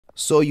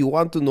So you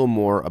want to know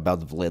more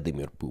about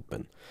Vladimir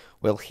Poopin?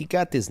 Well, he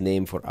got his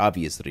name for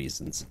obvious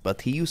reasons,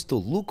 but he used to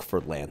look for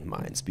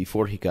landmines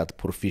before he got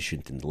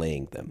proficient in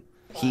laying them.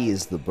 He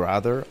is the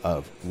brother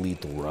of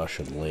Little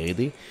Russian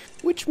Lady,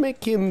 which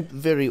make him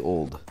very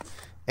old.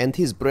 And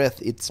his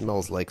breath, it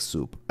smells like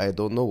soup. I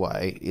don't know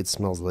why, it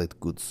smells like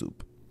good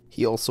soup.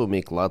 He also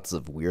make lots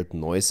of weird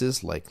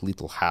noises, like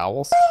little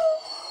howls.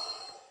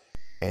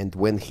 And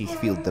when he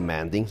feel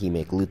demanding, he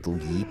make little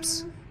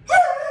yeeps.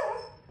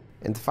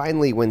 And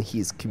finally, when he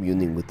is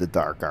communing with the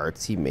dark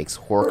arts, he makes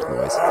hork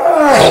noise.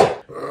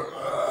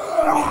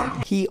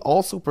 He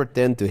also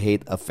pretend to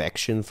hate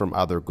affection from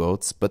other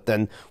goats, but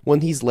then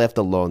when he's left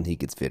alone, he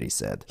gets very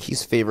sad.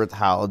 His favorite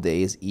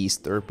holiday is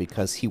Easter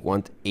because he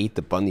once ate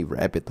the bunny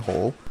rabbit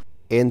whole,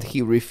 and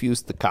he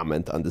refused to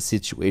comment on the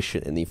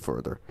situation any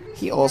further.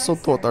 He also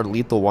taught our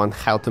little one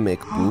how to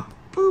make poop,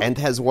 and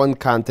has won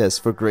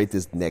contest for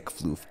greatest neck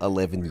floof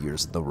 11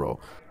 years in a row.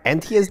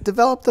 And he has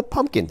developed a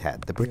pumpkin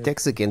hat that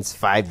protects against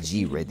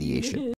 5G radiation.